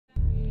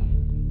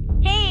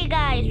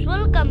guys,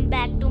 welcome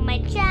back to my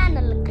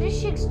channel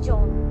Krishik's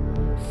Zone.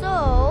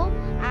 So,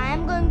 I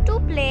am going to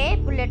play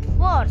Bullet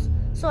Force.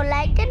 So,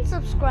 like and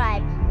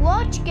subscribe,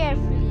 watch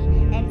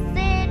carefully and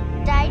sit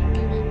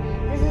tightly.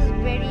 This is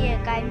very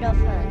kind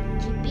of a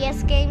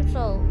GPS game.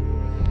 So,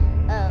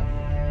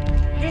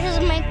 this is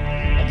my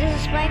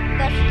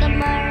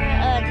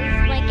customer. This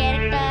is my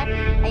character.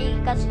 I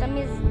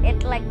customize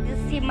it like this.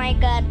 See my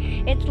gun.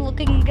 It's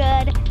looking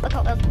good. Look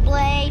at let's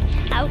play.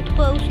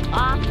 Outpost,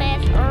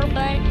 office,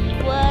 urban,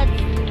 woods,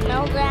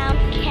 meltdown,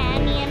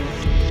 canyon,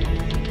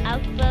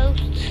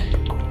 outpost,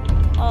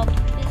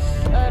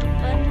 office,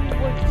 urban,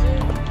 woods.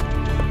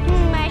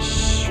 I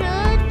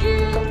should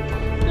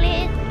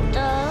play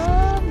the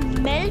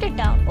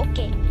meltdown.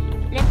 Okay,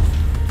 let's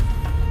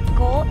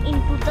go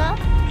into the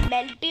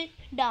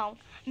meltdown.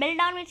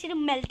 Meltdown means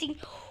melting.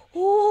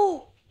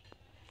 Oh,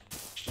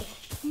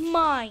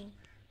 my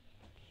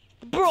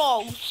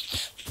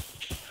bros.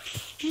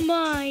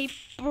 My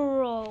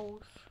bros.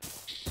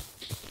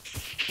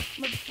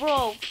 My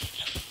bros.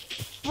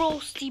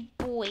 Brosty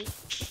boy.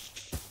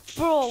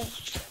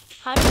 Bros.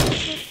 How do you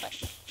shoot it?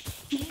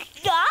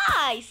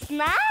 Nice.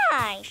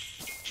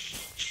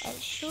 Nice. I'll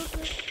shoot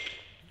it.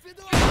 What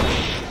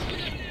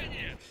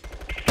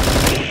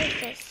is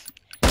this?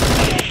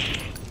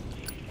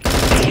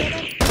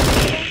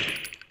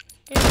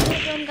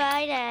 There's some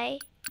guy there.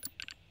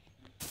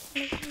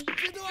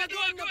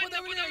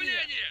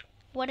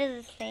 What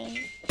is this thing?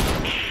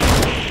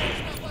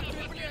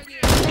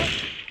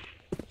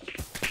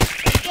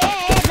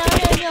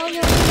 No.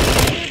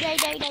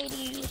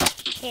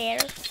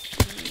 Here.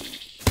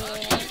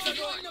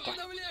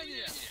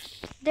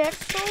 There's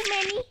so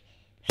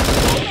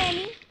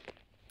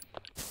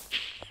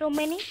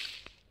many.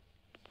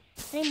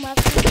 They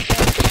must be there.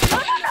 No.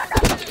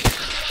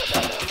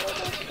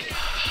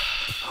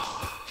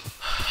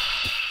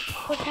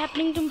 What's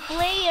happening to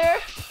player?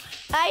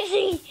 I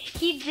think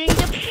he drank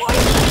the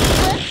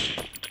poisonous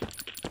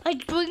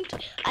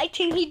blood. I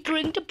think he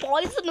drank the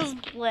poisonous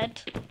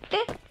blood.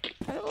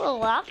 I'm a little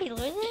laughing, is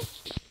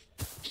it?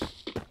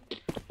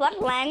 What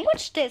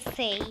language they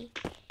say?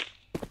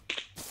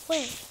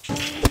 Wait.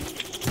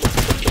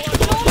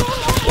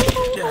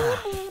 No.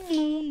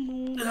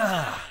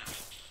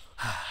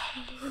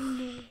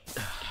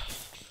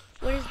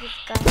 Where is this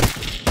guy?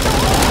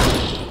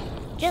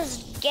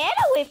 Just get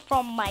away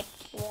from my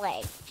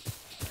flag.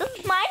 This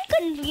is my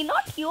country,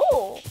 not you.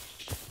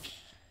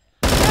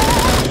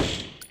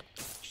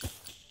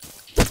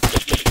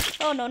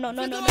 Oh no.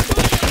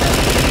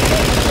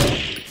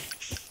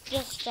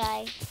 Just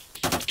die.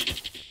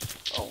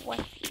 Oh,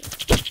 what's here?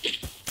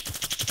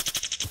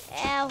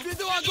 Ow.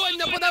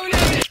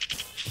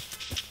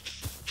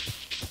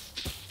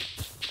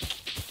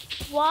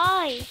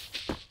 Why?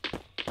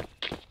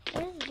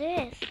 What is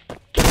this?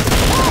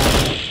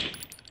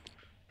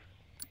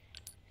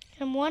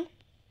 Someone?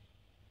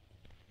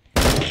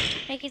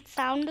 Make it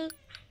sound.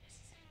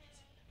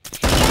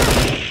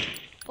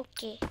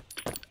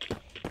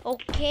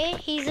 Okay,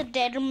 he's a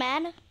dead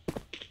man.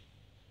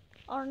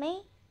 Or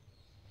no?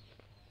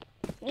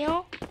 You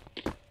know?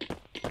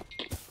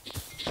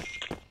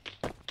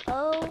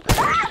 Oh.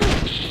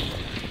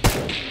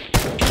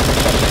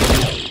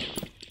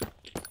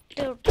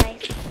 Dude,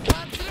 guys.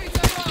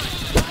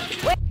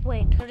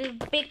 Wait, there is a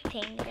big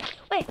thing there.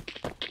 Wait.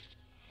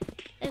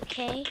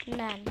 Okay,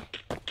 none.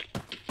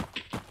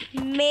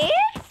 Missed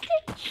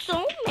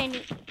so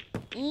many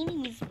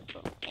enemies,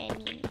 bro.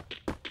 Enemy.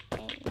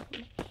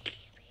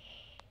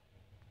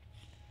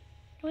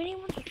 Do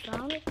anyone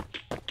sound it?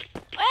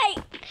 Wait!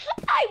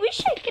 I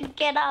wish I could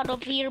get out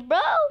of here, bro.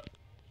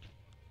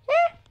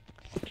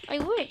 I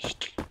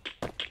wished.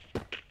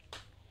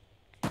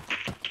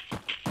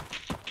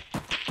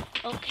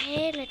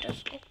 Okay, let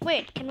us go.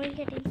 Wait, can we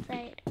get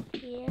inside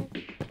here?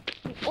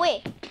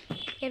 Wait,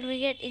 can we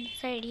get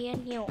inside here?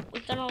 No, we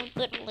can all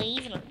get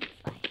laser inside.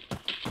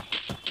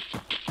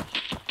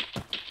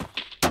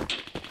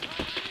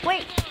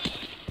 Wait.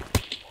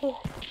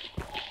 Oh.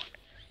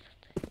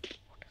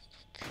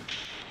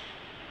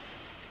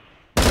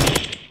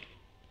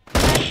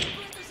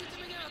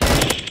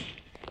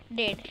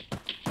 Dead.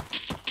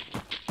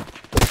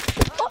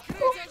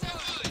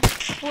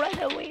 Run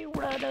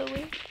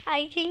away.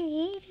 I think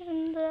he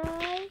didn't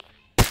die.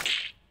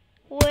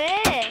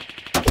 Where?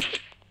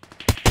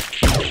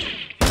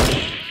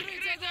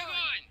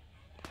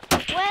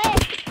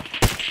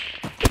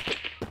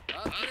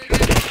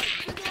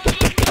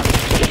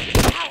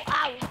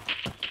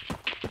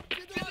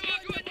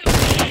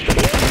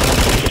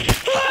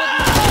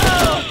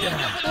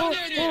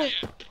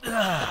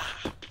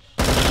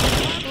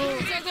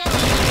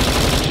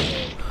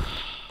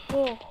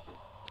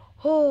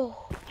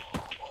 Ow.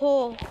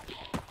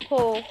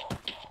 Oh.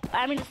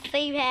 I'm in a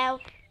safe house.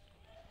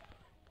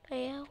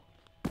 Wait, I'm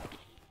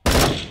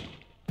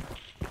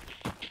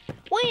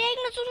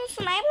not doing a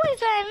sniper. I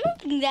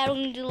don't think that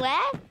will do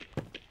that.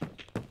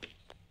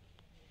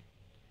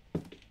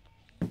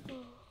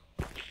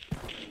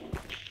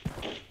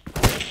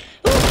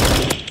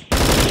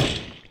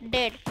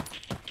 Dead.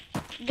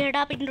 Get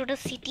up into the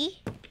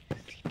city.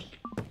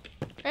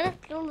 Let us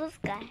kill this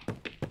guy.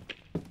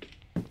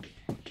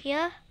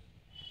 Yeah.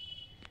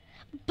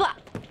 But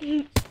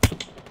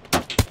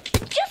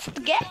just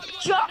get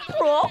jump,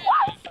 bro.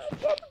 Why did you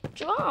get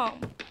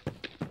jump?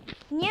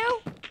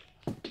 No.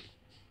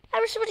 I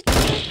was supposed to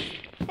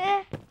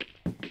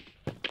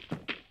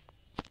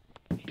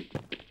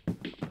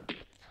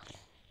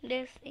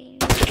this thing.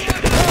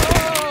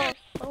 Oh,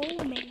 so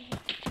many.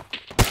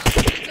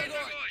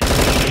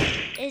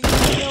 Is it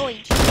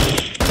language?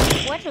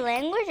 What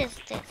language is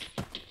this?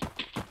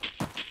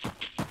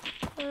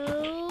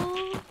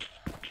 Oh,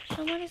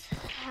 someone is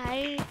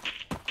hiding.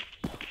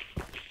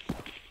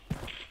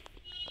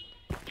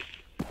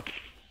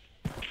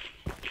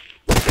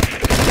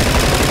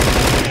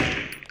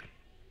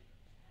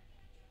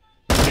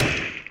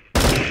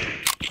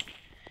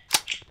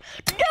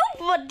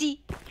 Nobody,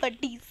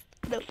 buddies,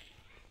 no.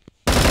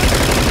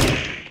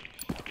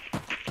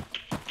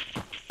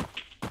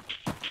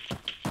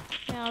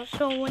 Now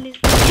someone is.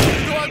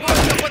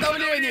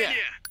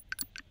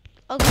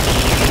 Okay,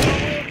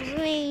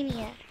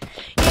 yeah.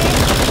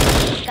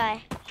 This guy,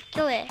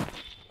 kill it.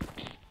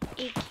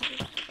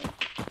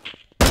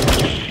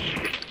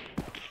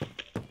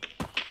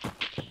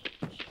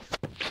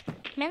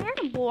 Man, are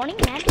boring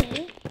at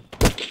me.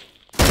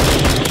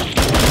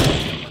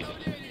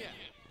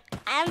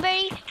 I'm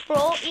very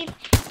pro in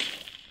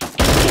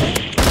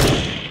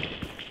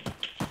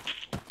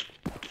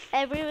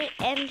every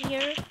end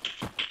here.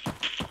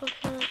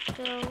 Okay, let's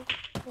go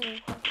over here.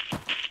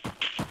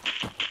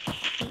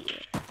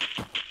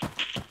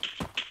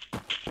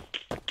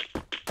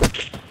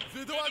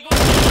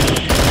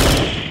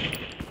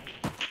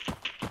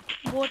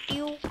 What do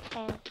you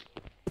have?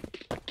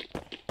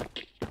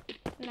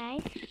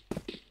 Nice.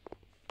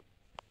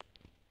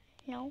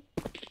 No.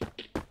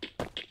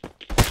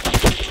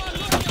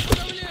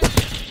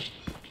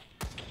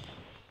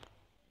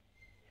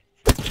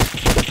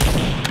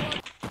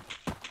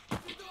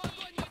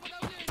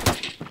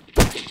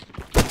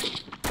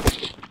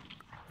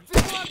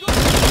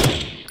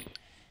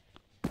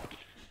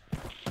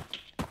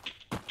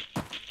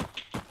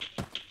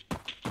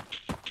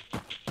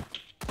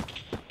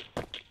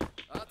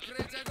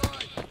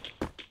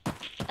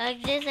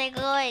 Здесь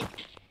огонь.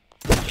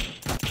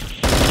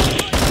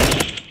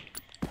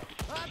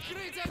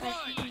 Открыть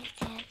огонь!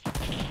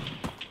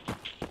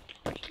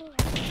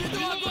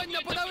 Веду огонь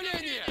на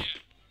подавление!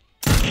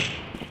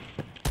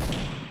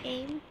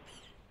 Aim.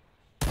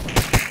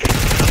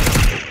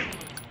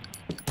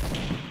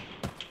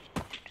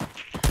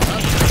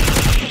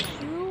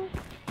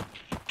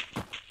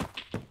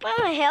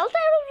 Well, health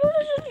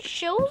doesn't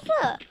show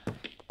up.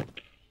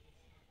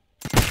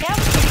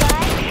 Help,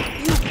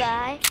 you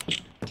guy.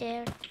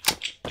 There.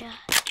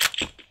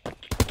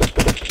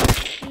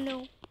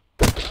 No.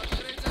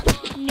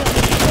 No.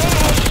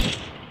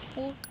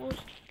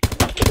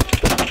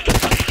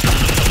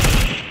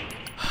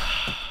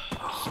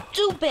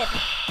 Stupid.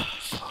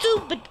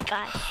 Stupid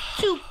guy.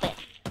 Stupid.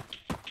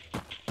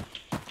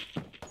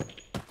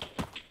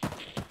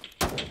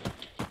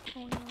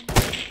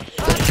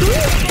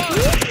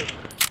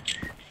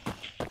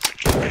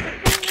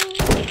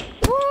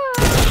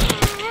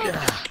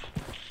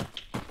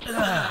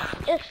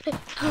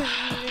 Oh,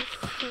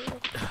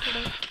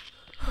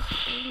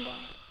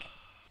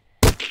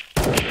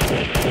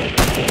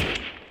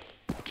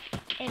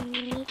 and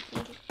we need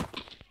heal.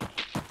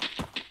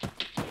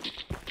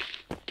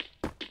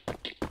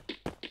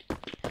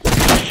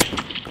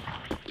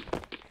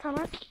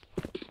 Thomas,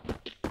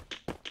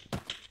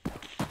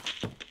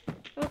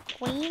 we're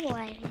queen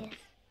like this.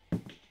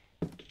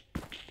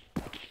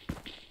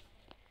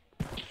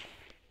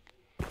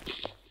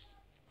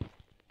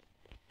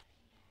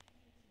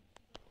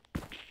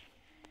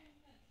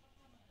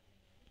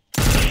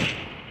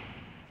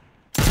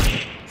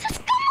 Just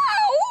come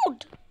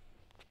out!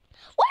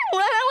 Why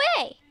run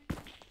away?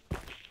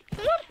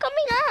 I'm not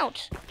coming out.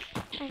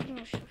 I don't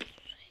know.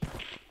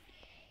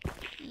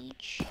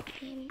 Each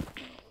him.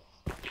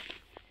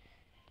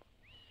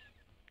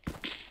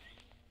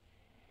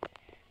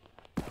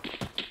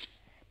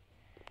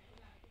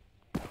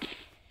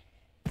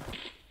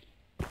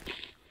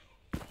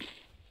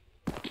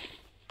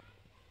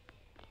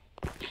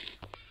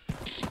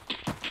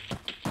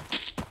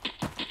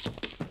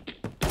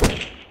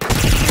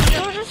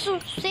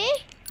 See?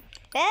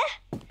 Eh?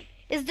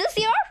 Is this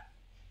your?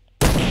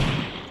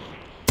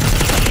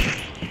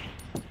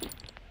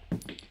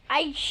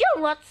 I shall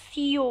not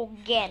see you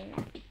again.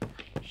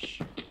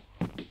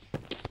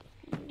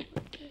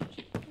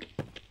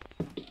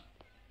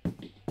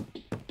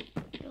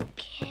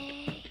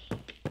 Okay.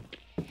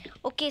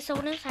 Okay,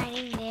 someone is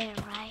hiding there,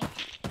 right?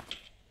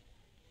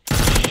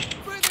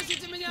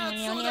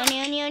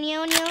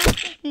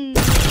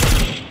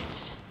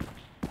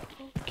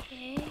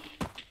 Okay.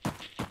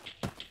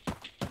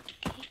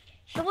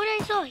 So what I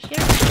saw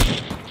here?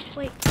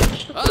 Wait.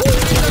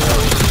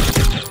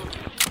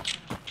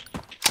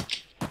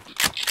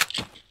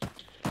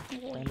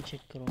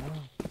 check करो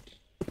ना.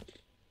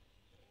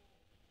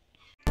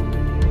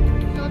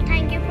 So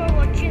thank you for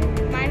watching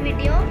my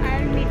video. I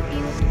will meet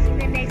you in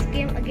the next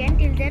game again.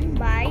 Till then. poisoned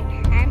by